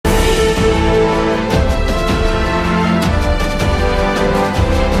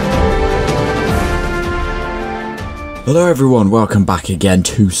Hello everyone, welcome back again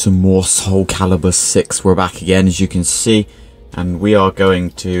to some more Soul Calibur 6. We're back again, as you can see, and we are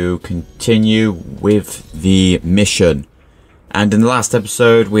going to continue with the mission. And in the last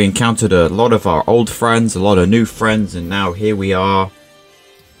episode we encountered a lot of our old friends, a lot of new friends, and now here we are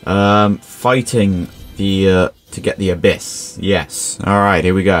fighting the to get the Abyss. Yes, alright,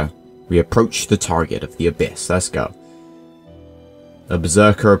 here we go. We approach the target of the Abyss. Let's go. A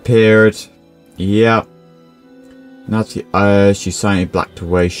Berserker appeared. Yep. Now she silently blacked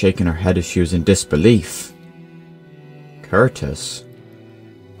away, shaking her head as she was in disbelief. Curtis?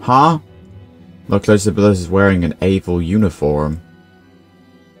 Huh? Look, Elizabeth is wearing an Aval uniform.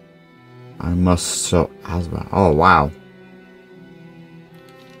 I must so as well. Oh wow.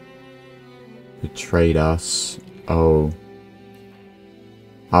 Betrayed us. Oh.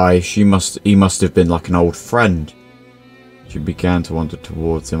 He must have been like an old friend. She began to wander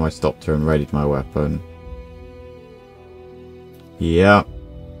towards him. I stopped her and readied my weapon. Yeah.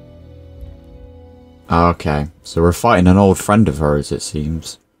 Okay, so we're fighting an old friend of hers, it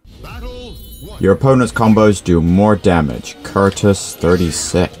seems. Your opponent's combos do more damage. Curtis,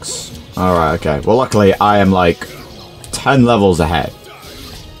 36. Alright, okay. Well, luckily, I am like 10 levels ahead.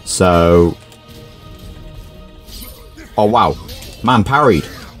 So... Oh, wow. Man parried.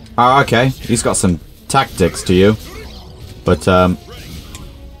 Oh, okay. He's got some tactics to you. But,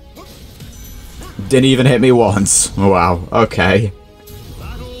 didn't even hit me once. Wow, okay.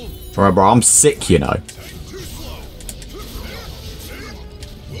 Alright, bro, I'm sick, you know.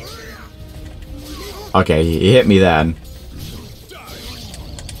 Okay, he hit me then.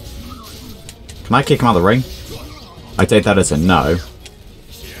 Can I kick him out of the ring? I take that as a no.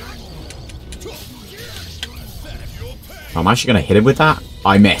 I'm actually going to hit him with that?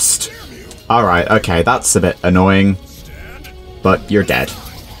 I missed. Alright, okay, that's a bit annoying. But you're dead.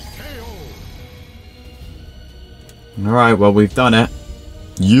 Alright, well, we've done it.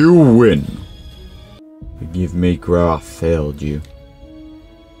 You win. Forgive me, Grow, I failed you.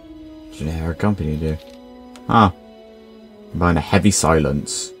 Generic company, do. Huh. Behind a heavy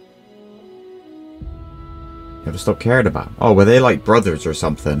silence. Never stop caring about. Oh, were they like brothers or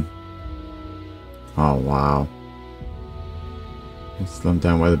something? Oh, wow. He slumped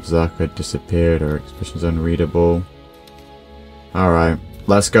down where the Berserker had disappeared. Her expression's unreadable. Alright.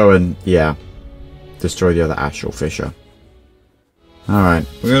 Let's go and, yeah, destroy the other astral fissure. Alright.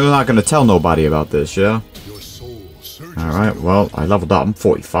 We're not going to tell nobody about this, yeah? Alright, well, I leveled up. I'm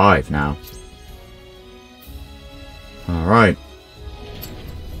 45 now. Alright.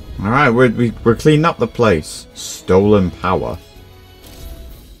 Alright, we're cleaning up the place. Stolen power.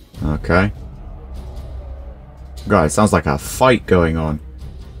 Okay. Guys, sounds like a fight going on.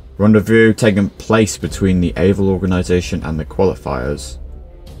 Rendezvous taking place between the Aval organization and the qualifiers.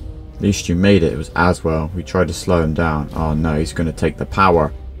 At least you made it. It was Aswell. We tried to slow him down. Oh no, he's going to take the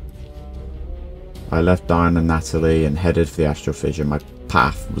power. I left Diane and Natalie and headed for the astral fissure. My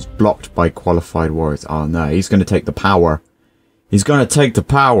path was blocked by qualified warriors. Oh no, he's going to take the power. He's going to take the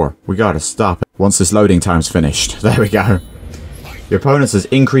power. We got to stop it. Once this loading time's finished. There we go. Your opponent has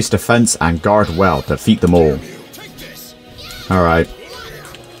increased defense and guard well. Defeat them all. Alright.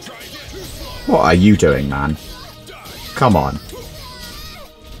 What are you doing, man? Come on.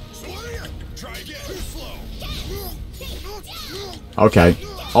 Okay.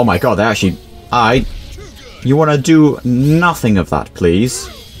 Oh my god, they actually... You want to do nothing of that, please?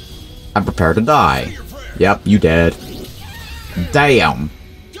 I'm prepared to die. Yep, you dead. Damn.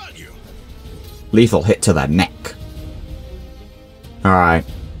 Lethal hit to the neck. Alright.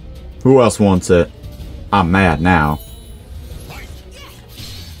 Who else wants it? I'm mad now.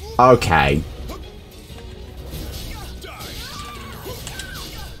 Okay.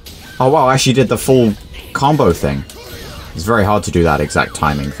 Oh wow, I actually did the full combo thing. It's very hard to do that exact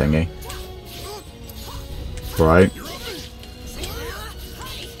timing thingy. Right.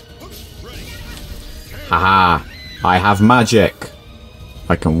 Haha. I have magic.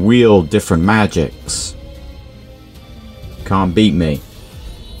 I can wield different magics. Can't beat me.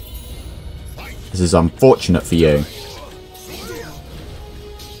 This is unfortunate for you.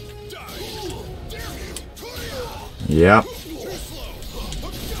 Yep.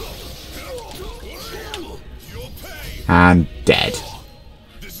 And dead.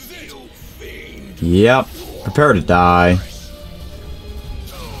 Yep. Prepare to die.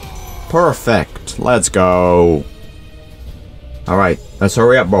 Perfect. Let's go. Alright. Let's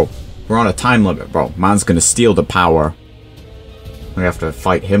hurry up, bro. We're on a time limit, bro. Man's gonna steal the power. We have to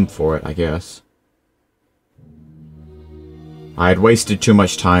fight him for it, I guess. I had wasted too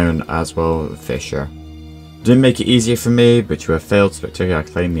much time as well with Fisher. Didn't make it easier for me, but you have failed spectacularly. I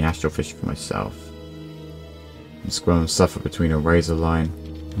claim the astral fissure for myself. It's going to suffer between a razor line.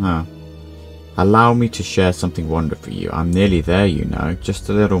 Huh. Allow me to share something wonderful for you. I'm nearly there, you know. Just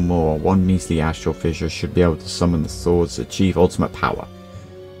a little more. One measly astral fissure should be able to summon the swords to achieve ultimate power.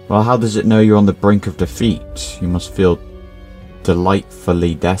 Well, how does it know you're on the brink of defeat? You must feel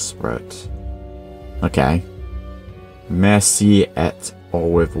delightfully desperate. Okay. Merci et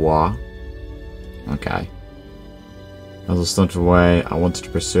au revoir. Okay. As I stunted away, I wanted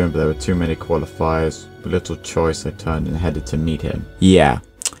to pursue him, but there were too many qualifiers. With little choice, I turned and headed to meet him. Yeah.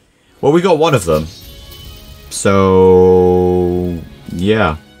 Well, we got one of them. So...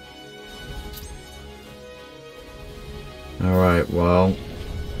 yeah. Alright, well...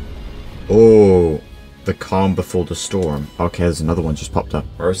 oh, the calm before the storm. Okay, there's another one just popped up.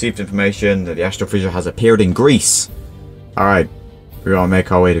 I received information that the astral fissure has appeared in Greece. Alright, we gotta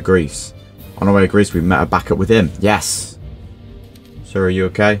make our way to Greece. On our way to Greece, we met a backup with him. Yes. Sir, are you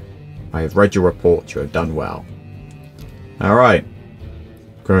okay? I have read your report. You have done well. Alright.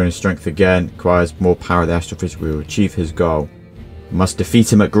 Growing in strength again. Requires more power of the astral fissure. We will achieve his goal. We must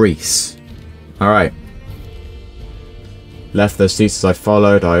defeat him at Greece. Alright. Left their seats as I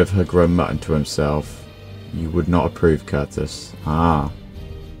followed. I overheard Grom muttering to himself. You would not approve, Curtis. Ah.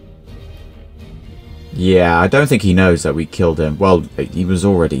 Yeah, I don't think he knows that we killed him. Well, he was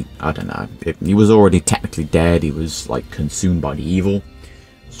already, I don't know. He was already technically dead. He was, like, consumed by the evil.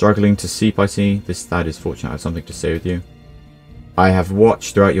 Struggling to sleep, I see. That is fortunate. I have something to say with you. I have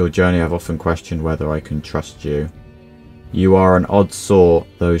watched throughout your journey. I have often questioned whether I can trust you. You are an odd sort,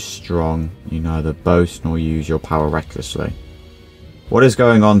 though strong. You neither boast nor use your power recklessly. What is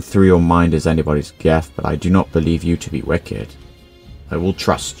going on through your mind is anybody's guess, but I do not believe you to be wicked. I will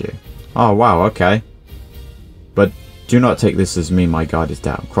trust you. Oh, wow, okay. But do not take this as me. My guard is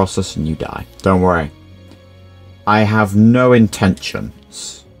down. Cross us and you die. Don't worry. I have no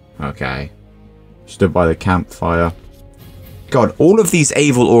intentions. Okay. Stood by the campfire. God, all of these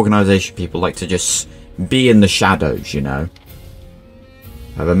evil organization people like to just be in the shadows, you know.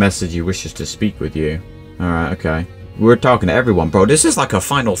 I have a message he wishes to speak with you. Alright, okay. We're talking to everyone, bro. This is like a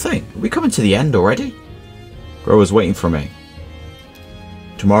final thing. Are we coming to the end already? Grower's waiting for me.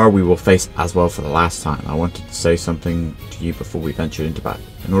 Tomorrow we will face Aswell for the last time. I wanted to say something to you before we ventured into battle.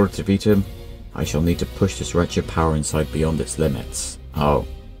 In order to defeat him, I shall need to push this wretched power inside beyond its limits. Oh.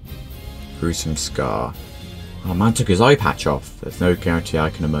 Gruesome scar. Oh, man took his eye patch off. There's no guarantee I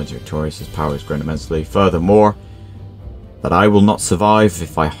can emerge victorious. His power has grown immensely. Furthermore, that I will not survive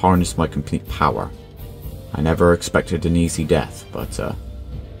if I harness my complete power. I never expected an easy death, but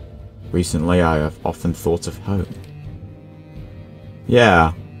recently I have often thought of home.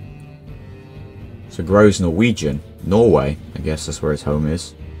 Yeah. So Gro's Norwegian. Norway, I guess that's where his home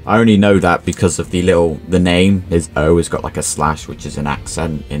is. I only know that because of the name. His O has got like a slash, which is an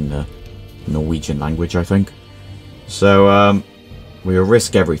accent in the Norwegian language, I think. So, we will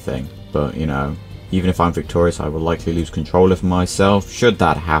risk everything, but, you know, even if I'm victorious, I will likely lose control of myself. Should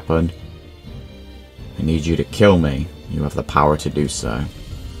that happen, I need you to kill me. You have the power to do so.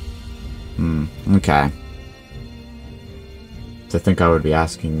 Okay. To think I would be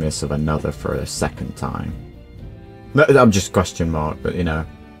asking this of another for a second time. No, I'm just question mark, but, you know,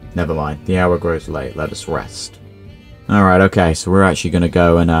 never mind. The hour grows late. Let us rest. Alright, okay, so we're actually going to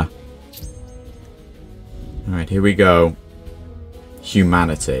go and, Alright, here we go.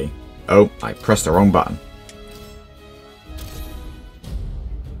 Humanity. Oh, I pressed the wrong button.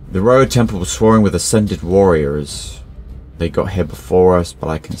 The road temple was swarming with ascended warriors. They got here before us, but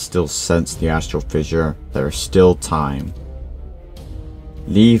I can still sense the astral fissure. There is still time.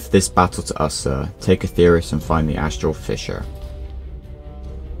 Leave this battle to us, sir. Take Aetherius and find the astral fissure.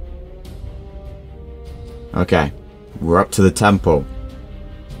 Okay, we're up to the temple.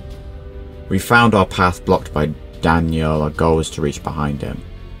 We found our path blocked by Daniel. Our goal is to reach behind him.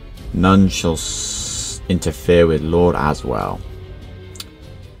 None shall interfere with Lord Aswell.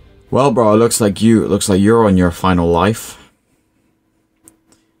 Well, bro, it looks like you're on your final life.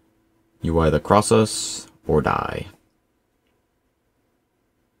 You either cross us or die.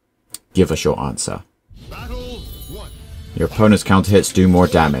 Give us your answer. Your opponent's counter hits do more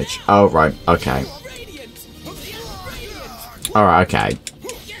damage. Oh, right. Okay. Alright, okay.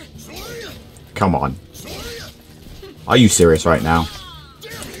 Come on. Are you serious right now?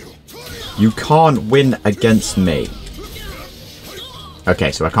 You can't win against me.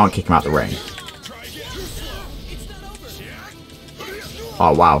 Okay, so I can't kick him out the ring.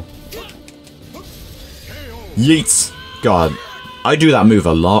 Oh, wow. Yeets. God. I do that move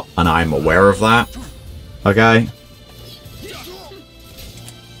a lot, and I'm aware of that. Okay?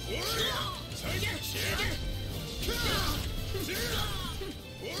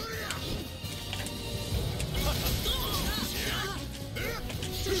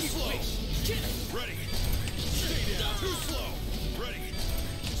 Ready. Stay down. Too slow. Ready.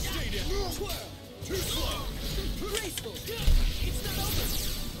 Stay down. Too slow. Graceful. It's not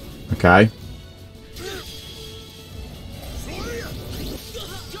over. Okay.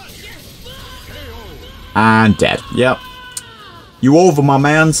 And dead. Yep. You over, my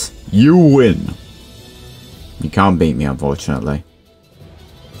mans. You win. You can't beat me, unfortunately.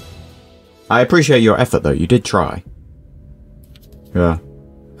 I appreciate your effort, though. You did try. Yeah.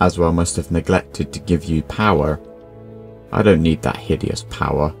 Aswell must have neglected to give you power. I don't need that hideous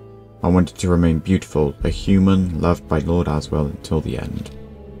power. I wanted to remain beautiful, a human loved by Lord Aswell until the end.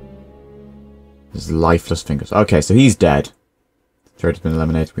 His lifeless fingers. Okay, so he's dead. The threat has been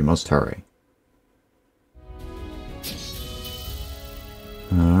eliminated. We must hurry.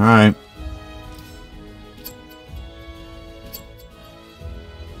 Alright.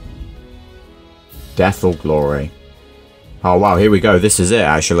 Death or glory? Oh wow, here we go. This is it,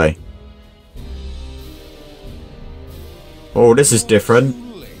 actually. Oh, this is different.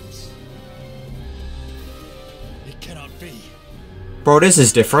 It cannot be. Bro, this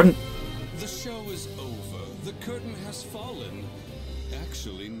is different. The show is over. The curtain has fallen.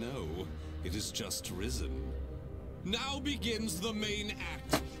 Actually, no. It has just risen. Now begins the main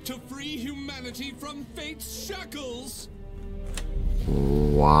act to free humanity from fate's shackles.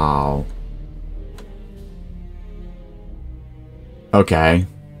 Wow. Okay.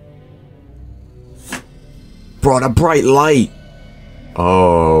 Brought a bright light.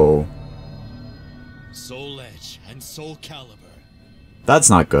 Oh. Soul Edge and Soul Calibur.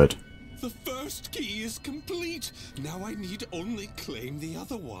 That's not good. The first key is complete. Now I need only claim the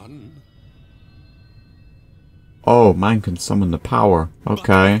other one. Oh, man can summon the power.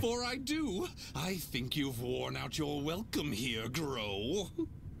 Okay. But before I do, I think you've worn out your welcome here, Grow.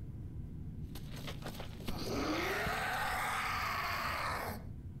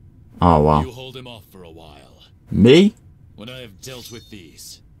 Oh, wow. You hold him off for a while. Me? When I have dealt with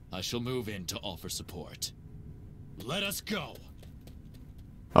these, I shall move in to offer support. Let us go!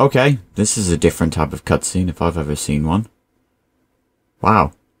 Okay, this is a different type of cutscene if I've ever seen one.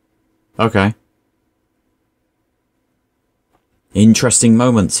 Wow. Okay. Interesting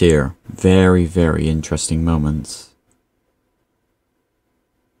moments here. Very, very interesting moments.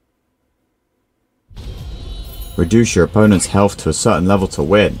 Reduce your opponent's health to a certain level to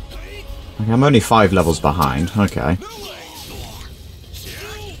win. Okay, I'm only 5 levels behind. Okay.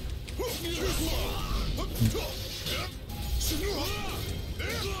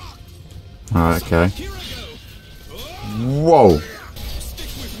 Alright, okay. Whoa!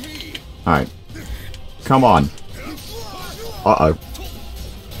 Alright. Come on. Uh-oh.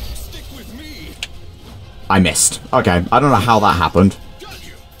 I missed. Okay, I don't know how that happened.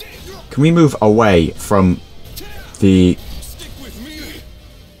 Can we move away from the...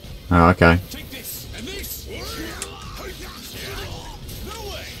 Oh, okay.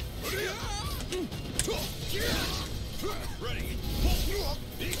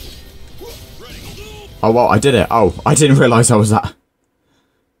 Oh, well, I did it. Oh, I didn't realise I was that.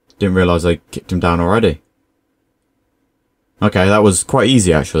 Didn't realise I kicked him down already. Okay, that was quite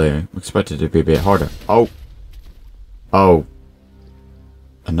easy, actually. I expected it to be a bit harder. Oh. Oh.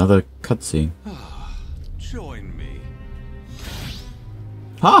 Another cutscene. Join me.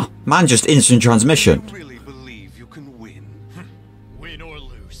 Huh? Man, just instant transmission. You really believe you can win? Win or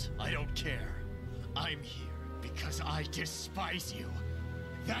lose, I don't care. I'm here because I despise you.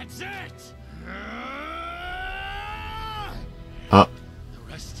 That's it! The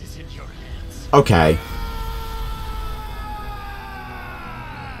rest is in your hands. Okay.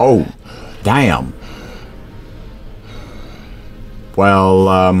 Oh, damn.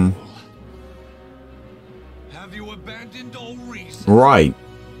 Well, Have you abandoned all reason? right.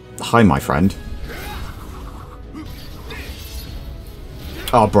 Hi, my friend.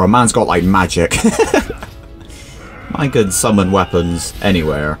 Oh, bro, man's got, like, magic. Man can summon weapons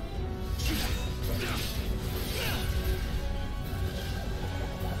anywhere.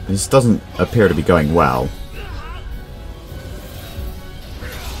 This doesn't appear to be going well.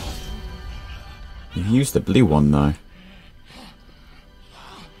 You've used the blue one, though.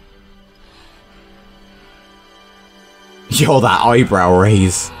 Yo, that eyebrow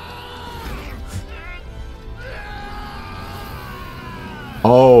raise.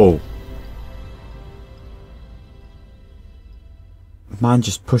 Oh. Man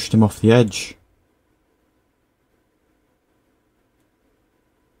just pushed him off the edge.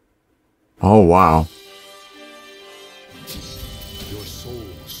 Oh, wow. Your soul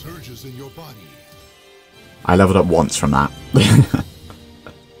surges in your body. I leveled up once from that.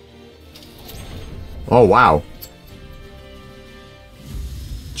 Oh, wow.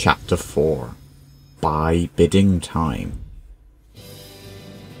 Chapter 4. By bidding time.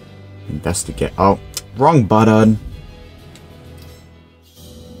 Investigate. Oh, wrong button!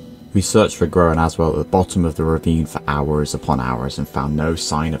 We searched for Grow and Aswell at the bottom of the ravine for hours upon hours and found no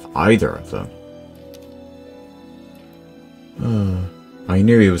sign of either of them. I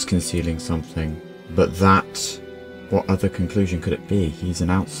knew he was concealing something, but that... What other conclusion could it be? He's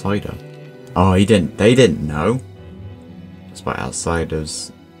an outsider. Oh, they didn't know. Despite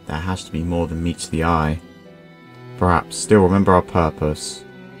outsiders, there has to be more than meets the eye. Perhaps. Still, remember our purpose.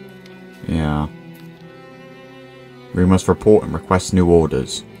 Yeah. We must report and request new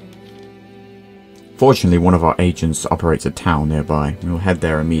orders. Fortunately, one of our agents operates a town nearby. We'll head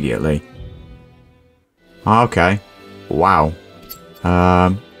there immediately. Okay. Wow.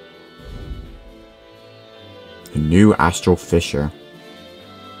 A new astral fissure.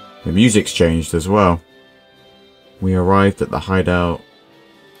 The music's changed as well. We arrived at the hideout.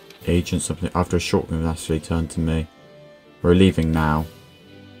 Agents after a short move actually turned to me. We're leaving now.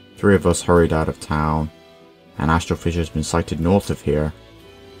 3 of us hurried out of town. An astral fissure has been sighted north of here.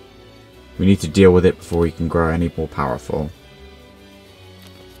 We need to deal with it before he can grow any more powerful.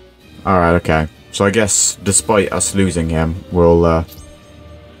 Alright, okay. So I guess, despite us losing him, we'll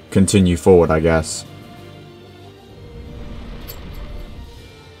continue forward, I guess.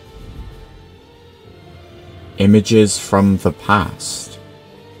 Images from the past.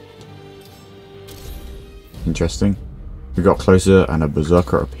 Interesting. We got closer and a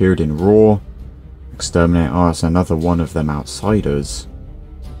berserker appeared in roar. Exterminate us, another one of them outsiders.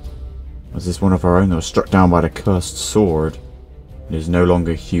 Was this one of our own that was struck down by the cursed sword? It is no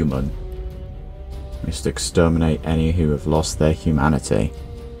longer human. We must exterminate any who have lost their humanity.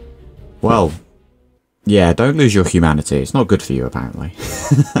 Well, yeah, don't lose your humanity. It's not good for you, apparently.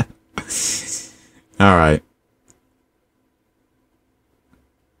 Alright.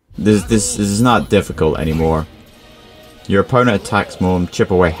 This is not difficult anymore. Your opponent attacks more and chip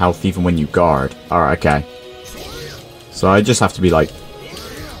away health even when you guard. Alright, okay. So I just have to be like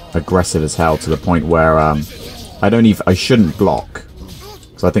aggressive as hell to the point where I shouldn't block.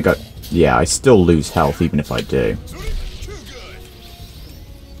 So I think I still lose health even if I do.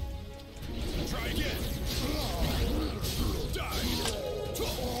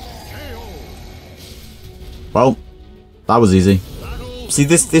 Well, that was easy. See,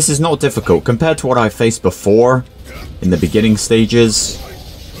 this is not difficult compared to what I faced before in the beginning stages.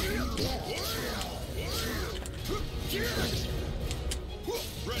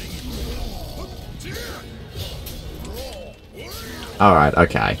 Alright,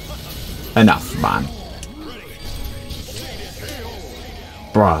 okay. Enough, man.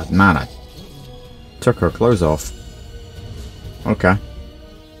 Bruh, man, I took her clothes off. Okay.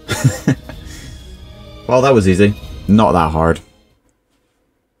 Well, that was easy. Not that hard.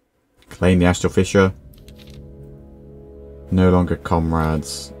 Claim the astral fissure. No longer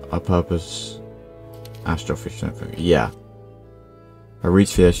comrades. Our purpose. Astral fissure. Yeah. I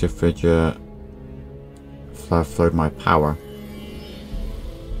reached the astral fissure. Flowed my power.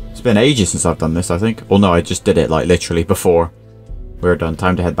 It's been ages since I've done this, I think. Well, no, I just did it, like, literally before. We're done.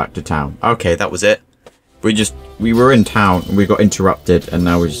 Time to head back to town. Okay, that was it. We were in town, and we got interrupted, and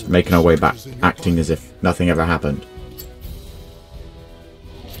now we're just making our way back, acting as if nothing ever happened.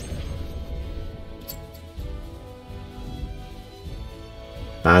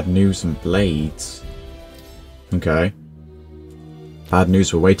 Bad news and blades. Okay. Bad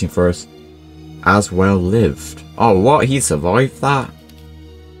news were waiting for us. Aswell lived. Oh, what? He survived that?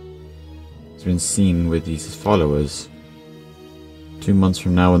 He's been seen with his followers. 2 months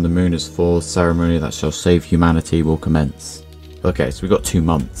from now, when the moon is full, the ceremony that shall save humanity will commence. Okay, so we got 2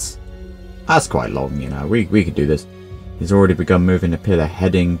 months. That's quite long, you know. We could do this. He's already begun moving a pillar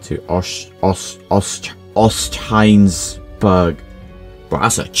heading to Ostheinsberg. Bro,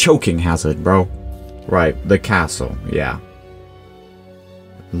 that's a choking hazard, bro. Right, the castle, yeah.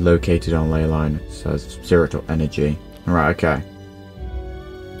 Located on ley line, says spiritual energy. Alright, okay.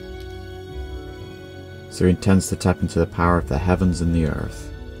 So he intends to tap into the power of the heavens and the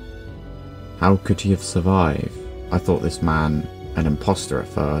earth. How could he have survived? I thought this man an imposter at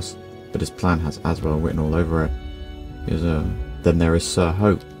first, but his plan has Aswell written all over it. Then there is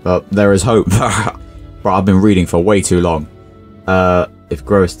hope. Well, there is hope. Bro, I've been reading for way too long. If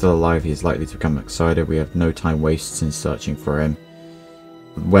Grow is still alive, he is likely to become excited. We have no time wasted in searching for him.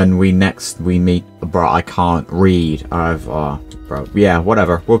 When we meet... Bro, I can't read. Bro. Yeah,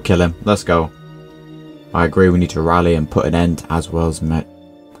 whatever. We'll kill him. Let's go. I agree, we need to rally and put an end to Aswell's met.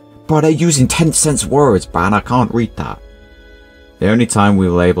 Bro, they're using 10-sense words, man. I can't read that. The only time we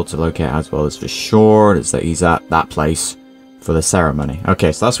will be able to locate Aswell is for sure is that he's at that place. For the ceremony.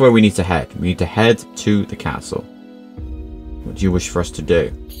 Okay, so that's where we need to head. We need to head to the castle. What do you wish for us to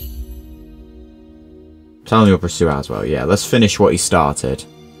do? Tell him you'll pursue as well. Yeah, let's finish what he started.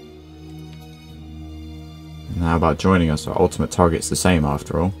 And how about joining us? Our ultimate target's the same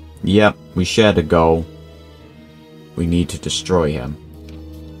after all. Yep, we shared a goal. We need to destroy him.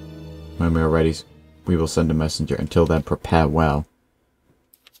 When we are ready, we will send a messenger. Until then, prepare well.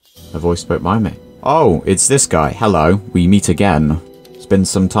 A voice spoke by me. Oh, it's this guy. Hello, we meet again. It's been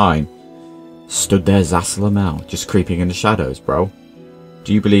some time. Stood there Zaslamel, just creeping in the shadows, bro.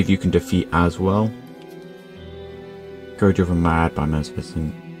 Do you believe you can defeat Aswell? Go driven mad by man's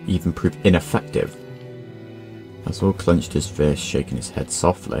and even prove ineffective. Aswell clenched his fist, shaking his head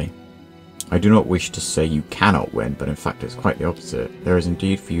softly. I do not wish to say you cannot win, but in fact it's quite the opposite. There is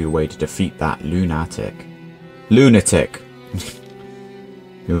indeed for you a way to defeat that lunatic. Lunatic!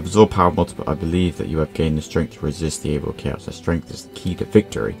 You have absorbed power multiple. I believe that you have gained the strength to resist the evil chaos. The strength is the key to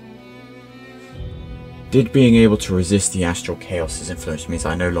victory. Did being able to resist the astral chaos's influence means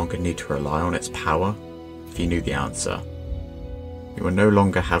I no longer need to rely on its power? If you knew the answer. You will no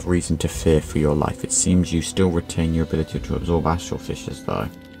longer have reason to fear for your life. It seems you still retain your ability to absorb astral fishes, though.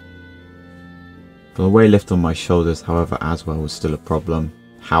 For the weight lifted on my shoulders, however, Aswell was still a problem.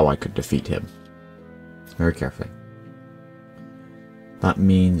 How I could defeat him. Very carefully. That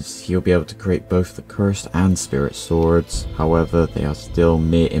means he'll be able to create both the cursed and spirit swords. However, they are still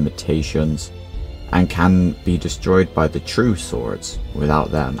mere imitations and can be destroyed by the true swords.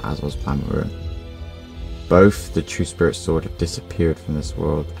 Without them, Aswell's plan will ruin. Both the true spirit sword have disappeared from this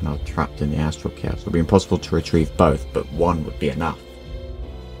world and are trapped in the astral chaos. It will be impossible to retrieve both, but one would be enough.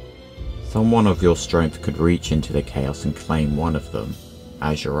 Someone of your strength could reach into the chaos and claim one of them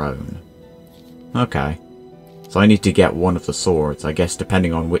as your own. Okay. So I need to get one of the swords. I guess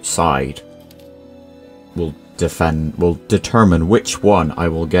depending on which side will determine which one I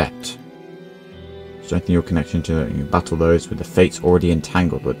will get. Strengthen your connection to it and you battle those with the fates already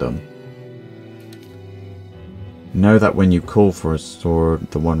entangled with them. Know that when you call for a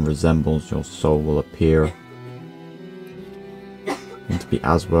sword, the one resembles your soul will appear. And to be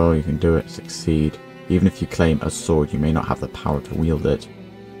Aswell, you can do it, succeed. Even if you claim a sword, you may not have the power to wield it.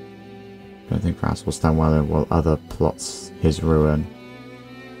 Don't think Aswell will stand well while other plots his ruin.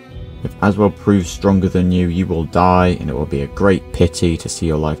 If Aswell proves stronger than you, you will die, and it will be a great pity to see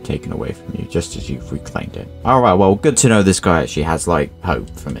your life taken away from you, just as you've reclaimed it. Alright, well, good to know this guy actually has, like, hope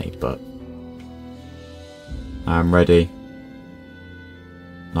for me, but... I'm ready.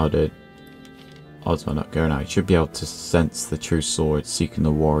 Nodded. Odds are not going out. You should be able to sense the true swords, seeking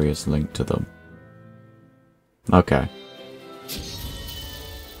the warriors linked to them. Okay.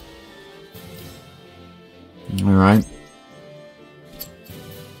 Alright.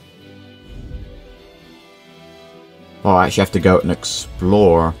 Oh, I actually have to go and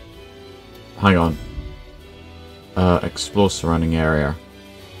explore. Hang on. Explore surrounding area.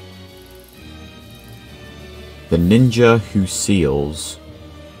 The ninja who seals.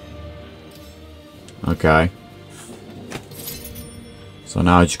 Okay. So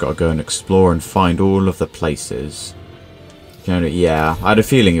now I just gotta go and explore and find all of the places. Yeah, I had a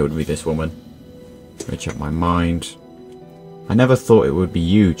feeling it would be this woman. Let me check my mind. I never thought it would be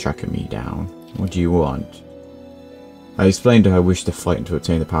you tracking me down. What do you want? I explained to her I wish to fight and to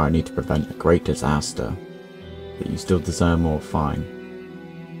obtain the power I need to prevent a great disaster. But you still desire more, fine.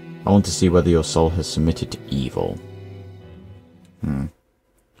 I want to see whether your soul has submitted to evil.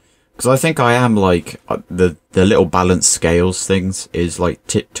 Because I think I am like, the little balance scales things is like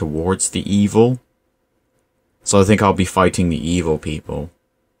tipped towards the evil. So I think I'll be fighting the evil people.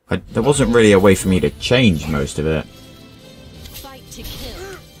 There wasn't really a way for me to change most of it. Fight to kill.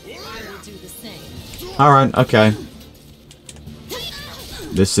 I will do the same. Alright, okay.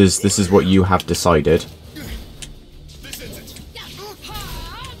 This is what you have decided.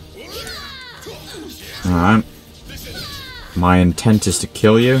 Alright. My intent is to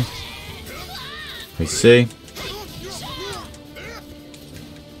kill you. I see.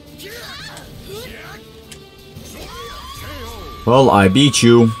 Well, I beat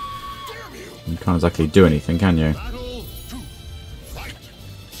you. You can't exactly do anything, can you?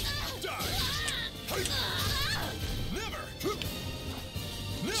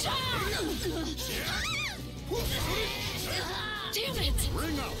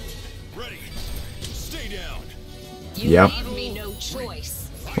 Yep.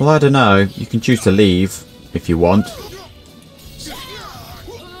 Well, I don't know. You can choose to leave if you want.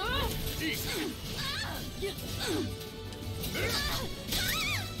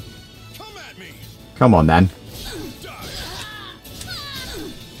 Come on, then.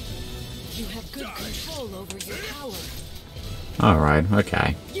 You have good control over your power. Alright,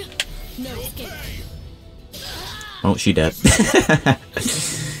 okay. No escape. Oh, she dead.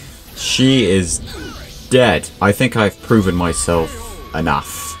 She is dead. I think I've proven myself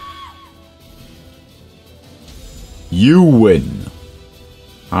enough. You win.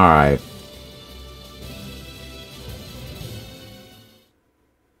 Alright.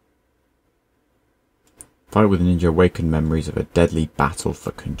 Fight with a ninja, awaken memories of a deadly battle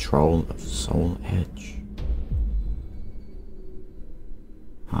for control of Soul Edge.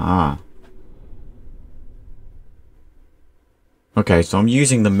 Ah. Okay, so I'm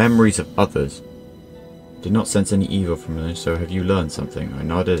using the memories of others. Did not sense any evil from her, so have you learned something? I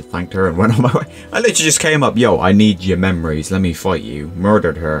nodded, thanked her, and went on my way. I literally just came up, yo, I need your memories, let me fight you.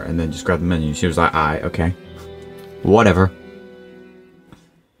 Murdered her, and then just grabbed the menu. She was like, alright, okay. Whatever.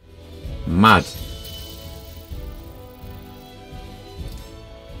 Mad.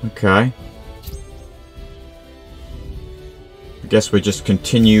 Okay. I guess we just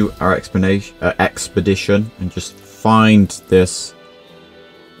continue our expedition and just find this.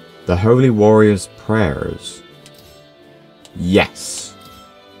 The Holy Warrior's Prayers. Yes.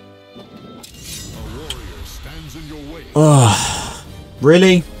 Ugh.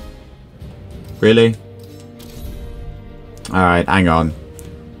 Really? Really? Alright, hang on.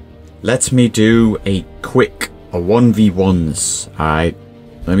 Let me do a quick 1v1s. Alright.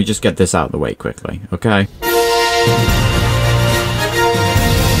 Let me just get this out of the way quickly, okay?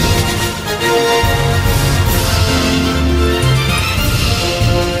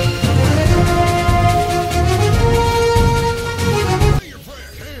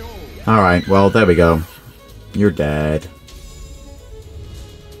 Alright, well, there we go. You're dead.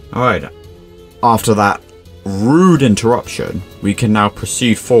 Alright. After that rude interruption, we can now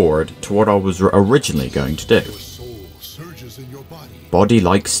proceed forward to what I was originally going to do. Body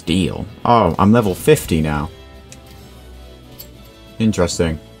like steel. Oh, I'm level 50 now.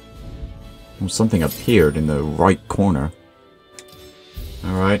 Interesting. Well, something appeared in the right corner.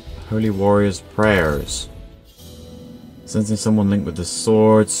 Alright. Holy Warrior's Prayers. Sensing someone linked with the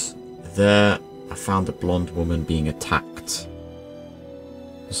swords. There, I found a blonde woman being attacked.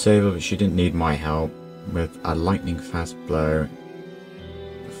 To save her, but she didn't need my help. With a lightning fast blow,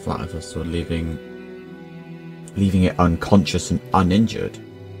 the flat of her sword leaving it unconscious and uninjured.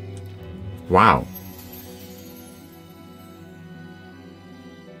 Wow.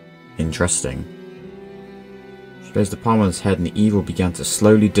 Interesting. She raised the palm of his head and the evil began to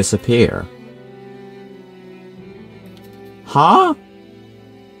slowly disappear. Huh?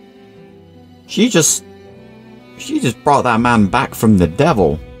 She just brought that man back from the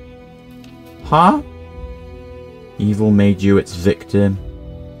devil. Huh? Evil made you its victim.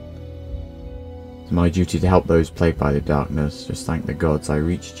 It's my duty to help those plagued by the darkness. Just thank the gods I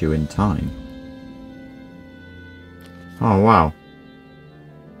reached you in time. Oh, wow.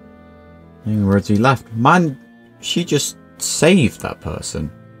 Any words he left. Man, she just saved that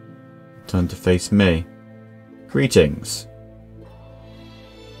person. Turned to face me. Greetings.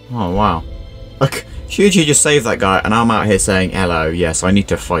 Oh, wow. Look, she just saved that guy, and I'm out here saying, hello, yes, I need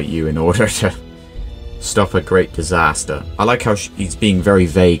to fight you in order to stop a great disaster. I like how he's being very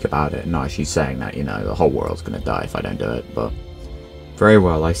vague about it. No, she's saying that, you know, the whole world's going to die if I don't do it, but... Very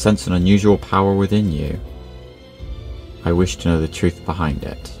well, I sense an unusual power within you. I wish to know the truth behind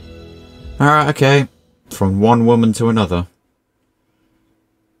it. Alright, okay. From one woman to another.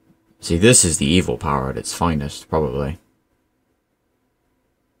 See, this is the evil power at its finest, probably.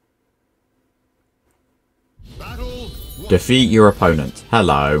 Defeat your opponent.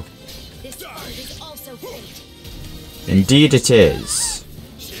 Hello. This is also fate. Indeed it is.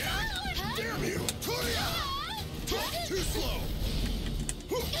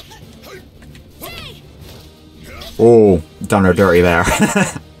 Oh, done her dirty there.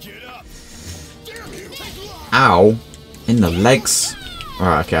 Ow. In the legs.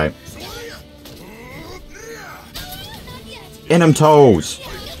 Alright, okay. In them toes.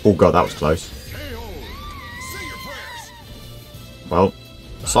 Oh god, that was close. Well,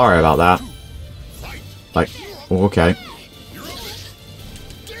 sorry about that. Like, oh, okay.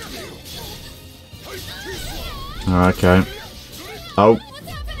 Okay. Oh.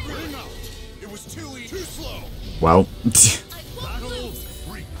 Well.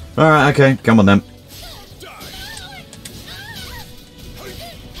 Alright, okay. Come on then.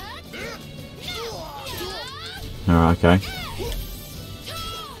 Alright, okay.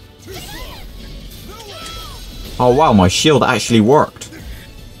 Oh wow, my shield actually worked.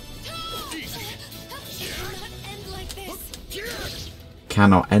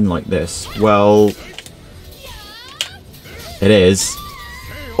 Cannot end like this. Well, it is.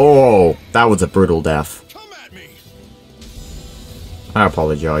 Oh, that was a brutal death. I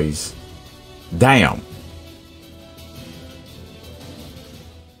apologize. Damn.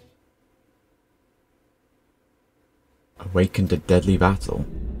 Awakened a deadly battle.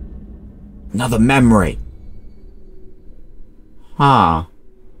 Another memory. Huh.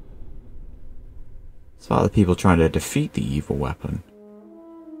 It's about the people trying to defeat the evil weapon.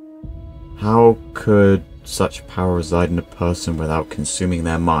 How could such power reside in a person without consuming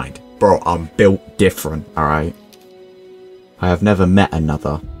their mind? Bro, I'm built different, alright? I have never met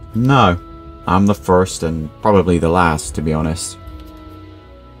another. No, I'm the first and probably the last, to be honest.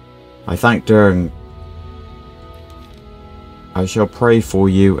 I shall pray for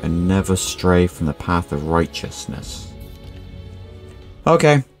you and never stray from the path of righteousness.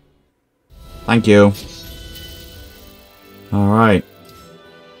 Okay. Thank you. Alright.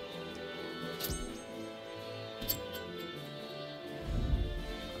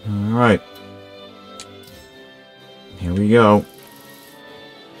 Alright. Here we go.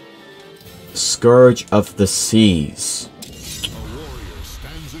 Scourge of the Seas. A warrior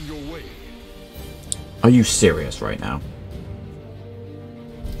stands in your way. Are you serious right now?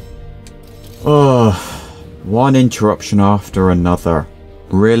 Oh, one interruption after another.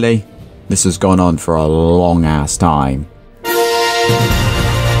 Really? This has gone on for a long ass time.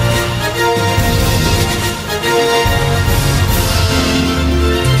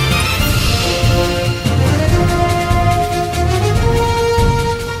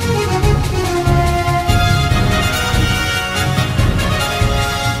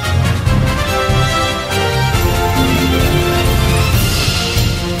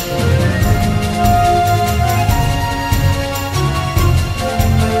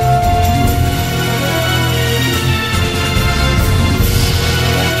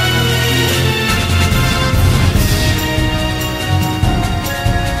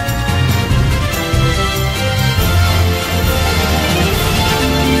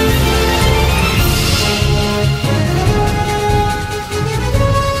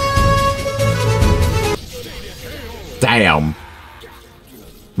 Damn.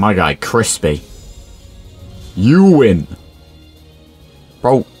 My guy, Crispy. You win.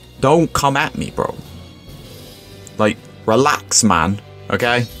 Bro, don't come at me, bro. Like, relax, man.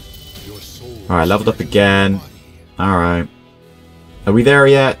 Okay? Alright, leveled up again. Alright. Are we there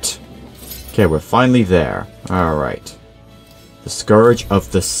yet? Okay, we're finally there. Alright. The Scourge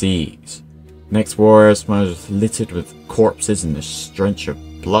of the Seas. Next warriors was littered with corpses and a stench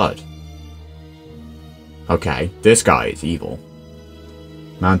of blood. Okay, this guy is evil.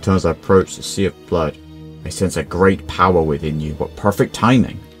 Mountain as I approach the sea of blood, I sense a great power within you. What perfect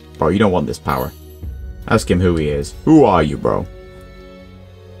timing. Bro, you don't want this power. Ask him who he is. Who are you, bro?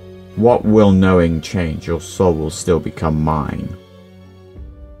 What will knowing change? Your soul will still become mine.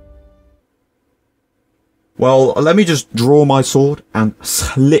 Well, let me just draw my sword and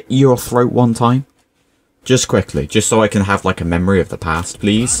slit your throat one time. Just quickly, just so I can have like a memory of the past,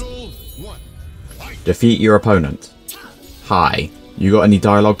 please. Defeat your opponent. Hi. You got any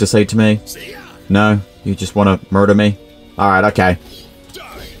dialogue to say to me? No? You just want to murder me? Alright, okay.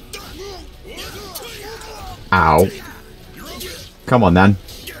 Ow. Come on then.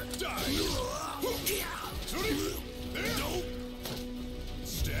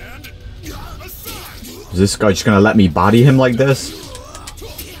 Is this guy just gonna let me body him like this?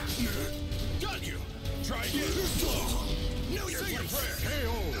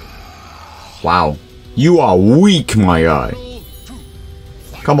 Wow. You are weak, my guy.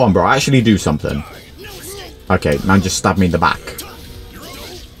 Come on, bro. Actually do something. Okay, man just stabbed me in the back.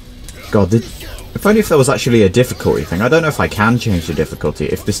 God, if only if there was actually a difficulty thing. I don't know if I can change the difficulty.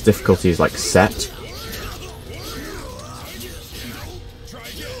 If this difficulty is, like, set.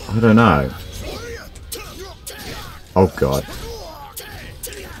 I don't know. Oh, God.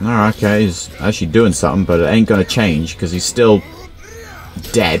 Alright, okay. He's actually doing something, but it ain't gonna change because he's still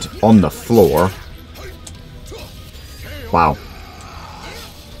dead on the floor. Wow.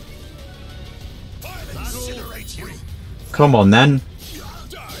 Come on then.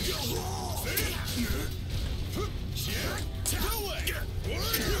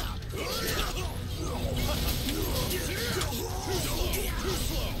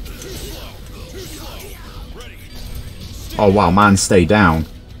 Oh wow, man, stay down.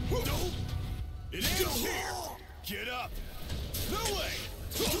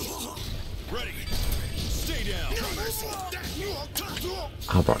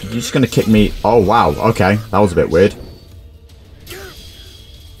 Oh, bro, you're just gonna kick me? Oh wow, okay, that was a bit weird.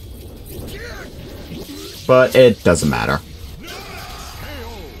 But it doesn't matter.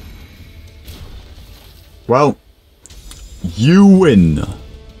 Well, you win.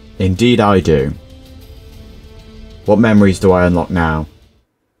 Indeed I do. What memories do I unlock now?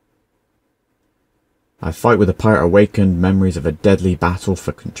 I fight with a pirate awakened memories of a deadly battle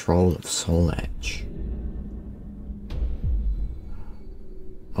for control of Soul Edge.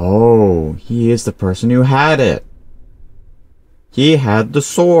 Oh, he is the person who had it. He had the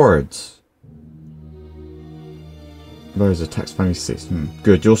swords. There's a text finding 6.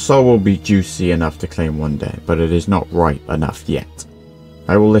 Good, your soul will be juicy enough to claim one day, but it is not ripe enough yet.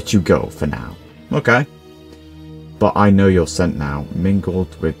 I will let you go for now. Okay. But I know you're sent now.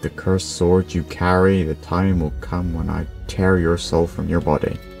 Mingled with the cursed sword you carry, the time will come when I tear your soul from your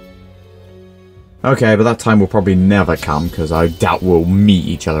body. Okay, but that time will probably never come, because I doubt we'll meet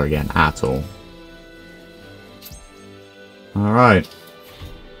each other again at all. Alright.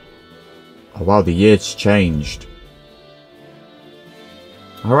 Oh wow, the year's changed.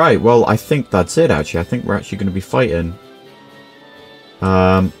 Alright, well, I think that's it, actually. I think we're actually going to be fighting.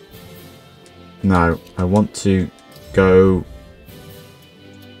 No, I want to go...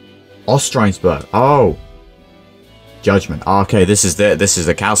 Ostrinesburg. Oh! Judgment. Okay, this is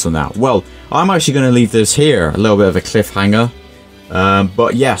the castle now. Well, I'm actually going to leave this here. A little bit of a cliffhanger.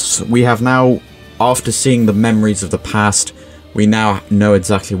 But yes, we have now, after seeing the memories of the past, we now know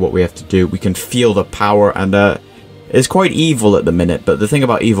exactly what we have to do. We can feel the power, and it's quite evil at the minute, but the thing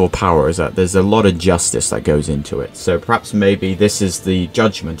about evil power is that there's a lot of justice that goes into it. So perhaps maybe this is the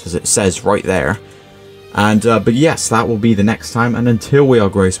judgment, as it says right there. And but yes, that will be the next time. And until we are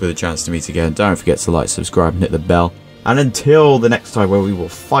graced with a chance to meet again, don't forget to like, subscribe, and hit the bell. And until the next time where we will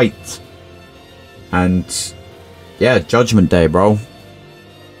fight. And yeah, Judgment Day, bro.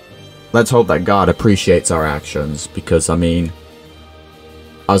 Let's hope that God appreciates our actions, because I mean,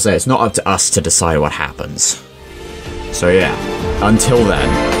 I'll say it's not up to us to decide what happens. So yeah, until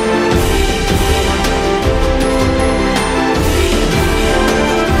then.